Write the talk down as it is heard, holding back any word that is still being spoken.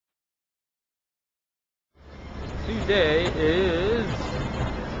today is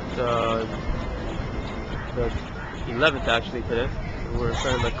the 11th actually today. We're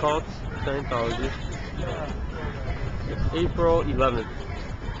starting the cult Scientology. It's April 11th.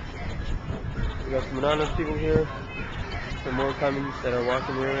 We got some anonymous people here. Some more coming that are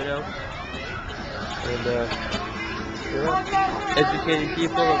walking here right now. And educating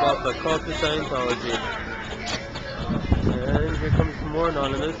people about the cult of Scientology. And here comes some more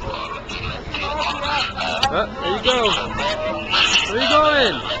anonymous. Oh, there you go. Where are you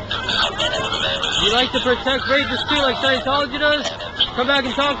going? You like to protect rapists too, like Scientology does? Come back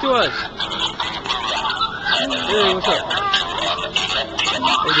and talk to us. Hey, what's up?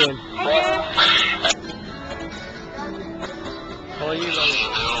 How you doing? How are you, buddy?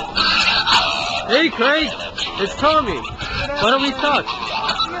 Hey, Craig. It's Tommy. Why don't we talk?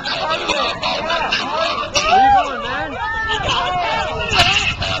 Where you going, man?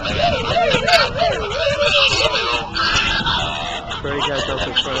 Craig has up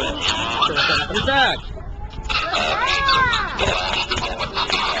in front. You're back.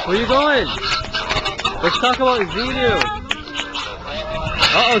 Where you going? Let's talk about Xenu.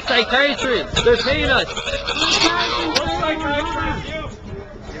 Uh-oh, psychiatry. They're paying us. What psychiatry?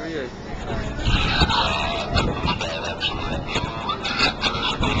 Here he is.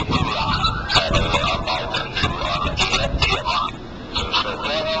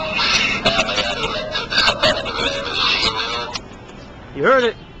 You heard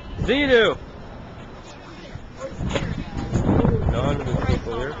it. Xenu. Anonymous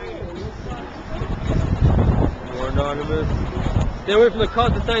people here. More anonymous. Stay away from the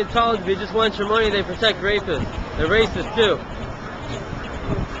cult of Scientology. They just want your money. They protect rapists. They're racist too.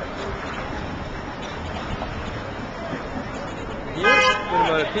 Here, good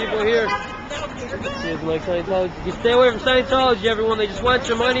amount of people here. He doesn't like Scientology. You stay away from Scientology, everyone. They just want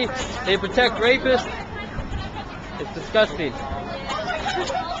your money. They protect rapists. It's disgusting.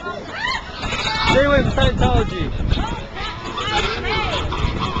 Stay away from Scientology.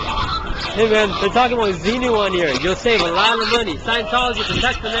 Hey man, they're talking about Xenu on here. You'll save a lot of money. Scientology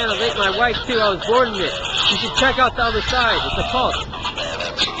protects the man that raped my wife too. I was born in it. You should check out the other side. It's a cult.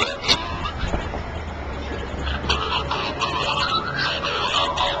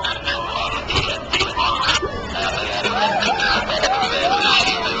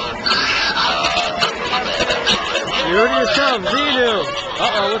 You heard it yourself, Xenu.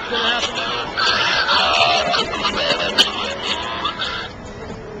 Uh-oh, what's gonna happen?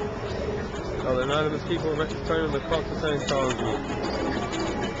 Oh, the anonymous people returning the cult of Scientology.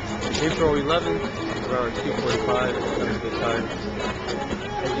 April 11th, around 2:45. It's a good time.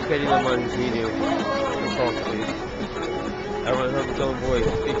 Educating them on Xenu, the cult please. Everyone has its own voice,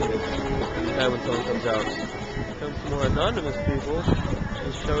 speaking it. Every time when someone comes out. Here comes some more anonymous people.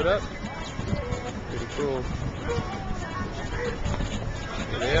 Just showed up. Pretty cool.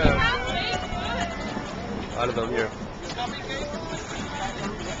 Yeah. A lot of them here.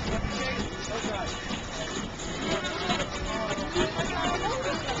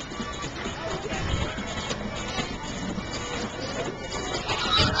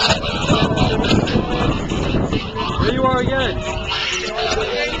 There you are again.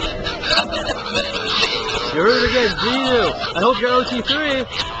 You heard it again, Xenu. I hope you're OT3.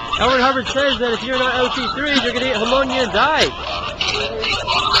 Edward Hubbard says that if you're not OT3, you're going to get pneumonia and die.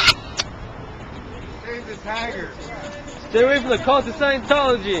 Stay away from the cult of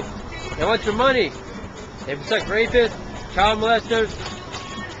Scientology. They want your money. They protect rapists, child molesters.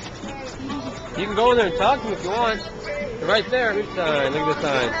 You can go in there and talk to them if you want. They're right there. Good sign. Look at the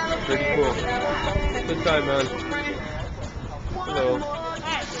sign. Pretty cool. Good sign, man. Hello.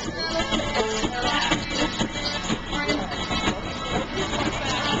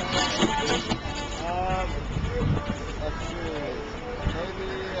 Let's see. Maybe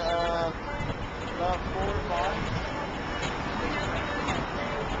about 4 or 5.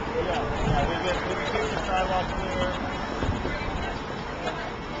 Yeah, we get the sidewalk clear.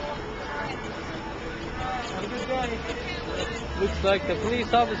 Have a good day. Looks like the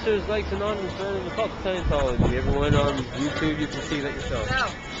police officers like anonymous running the cult of Scientology. Everyone on YouTube, you can see that yourself. No.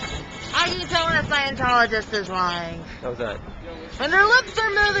 How do you tell when a Scientologist is lying? How's that? When their lips are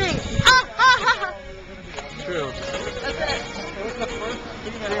moving! True. That's it. What's the first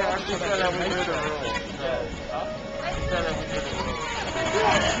thing that actually said that we knew the rules? No. He said that we knew the rules.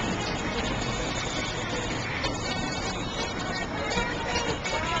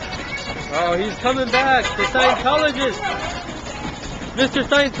 Oh, he's coming back. The Scientologist. Mr.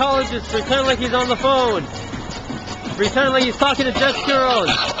 Scientologist, pretend like he's on the phone. Pretend like he's talking to Jess Curl.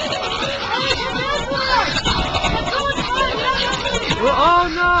 Well, oh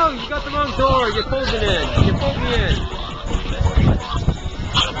no! You got the wrong door. You pulled it in. You pulled me in.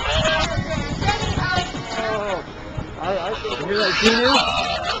 Oh, I think you hear that, Genu?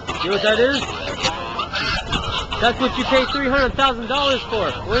 You know what that is? That's what you pay $300,000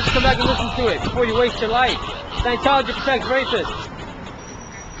 for. Why don't you come back and listen to it before you waste your life? Scientology protects rapists.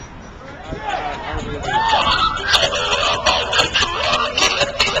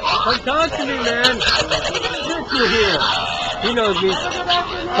 Come talk to me, man. You're here. He knows me.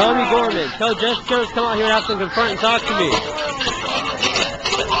 Call me Gorman. Tell Jessica to come out here and have to confront and talk to me.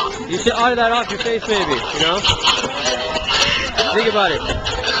 You should auto that off your face, maybe. You know? Think about it.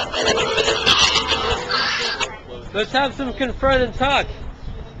 Let's have some confront and talk.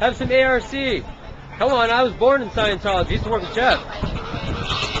 Have some ARC. Come on, I was born in Scientology. I used to work with Jeff.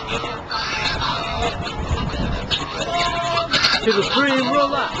 To the supreme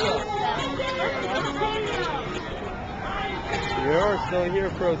ruler. We are still here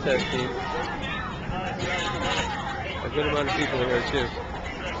protesting. A good amount of people are here too.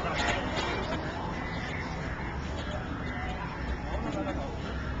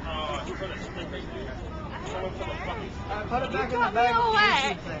 Put it back in the bag.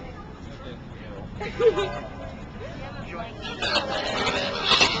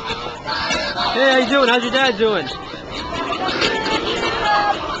 Hey, how you doing? How's your dad doing? You're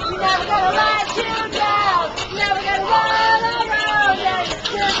never gonna let you down. You're never gonna run around and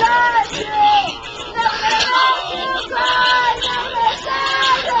desert you. You're never gonna let you cry.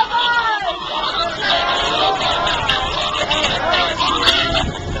 Never gonna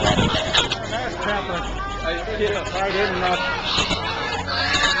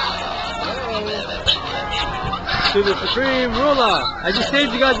To the supreme ruler. I just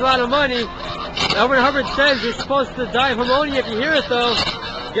saved you guys a lot of money. Elvin Hubbard says you're supposed to die of ammonia if you hear it, though.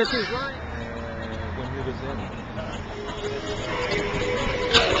 Guess who's lying?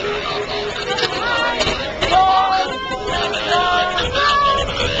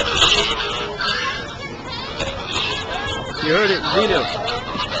 You heard it, Zeno.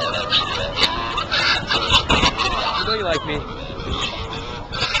 You know you like me.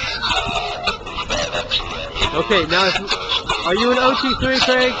 Okay, now, are you an OT3,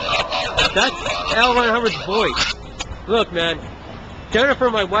 Craig? That's L. Ron Hubbard's voice. Look, man, Jennifer,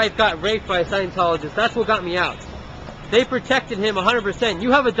 my wife, got raped by a Scientologist. That's what got me out. They protected him 100%.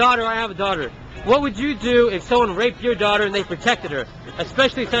 You have a daughter, I have a daughter. What would you do if someone raped your daughter and they protected her?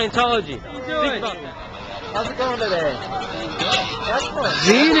 Especially Scientology. Think about that. How's it going today? That's fun.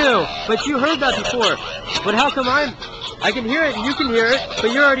 Zenu! But you heard that before. But how come I can hear it and you can hear it,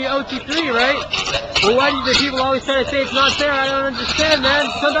 but you're already OT3, right? Well, why do the people always try to say it's not fair? I don't understand, man.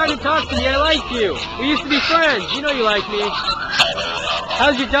 Come back and talk to me. I like you. We used to be friends. You know you like me.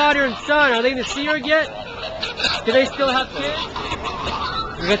 How's your daughter and son? Are they going to see her yet? Do they still have kids?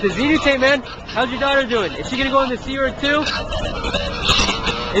 We got the Zenu tape, man. How's your daughter doing? Is she going to go in to see her too?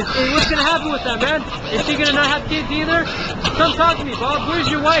 What's going to happen with that, man? Is she going to not have kids either? Come talk to me, Bob. Where's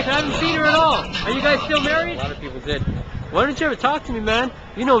your wife? I haven't seen her at all. Are you guys still married? A lot of people did. Why don't you ever talk to me, man?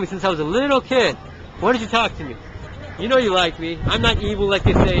 You know me since I was a little kid. Why don't you talk to me? You know you like me. I'm not evil like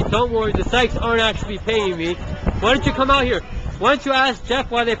they say. Don't worry, the psychs aren't actually paying me. Why don't you come out here? Why don't you ask Jeff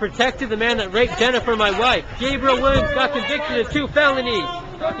why they protected the man that raped Jennifer, my wife? Gabriel Williams got convicted of 2 felonies.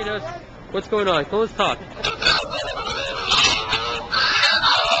 Talking to us. What's going on? Come on, let's talk.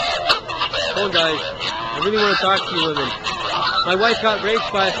 Come on, guys. I really want to talk to you women. My wife got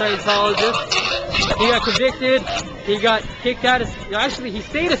raped by a Scientologist. He got convicted. He got kicked out of... Actually, he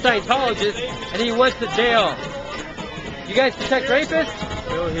stayed a Scientologist, and he went to jail. You guys protect rapists?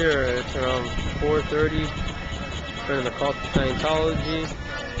 Still here. It's around 4:30. Turning the call to Scientology.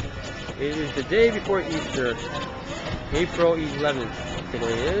 It is the day before Easter. April 11th.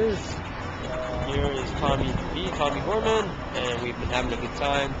 Today is... Here is Tommy Gorman, and we've been having a good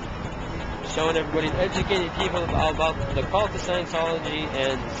time. Showing everybody, educating people about the cult of Scientology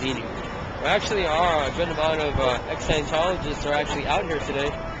and Zenu. There actually are a good amount of ex-Scientologists are actually out here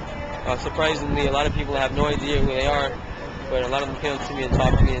today. Surprisingly, a lot of people have no idea who they are, but a lot of them came up to me and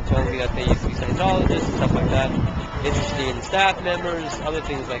talked to me and told me that they used to be Scientologists and stuff like that. Interested in staff members, other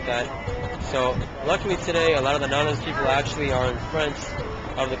things like that. So, luckily today, a lot of the anonymous people actually are in front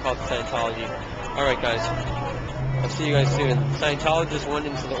of the cult of Scientology. Alright guys, I'll see you guys soon. Scientologist went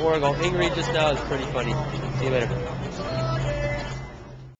into the org all angry just now. It's pretty funny. See you later.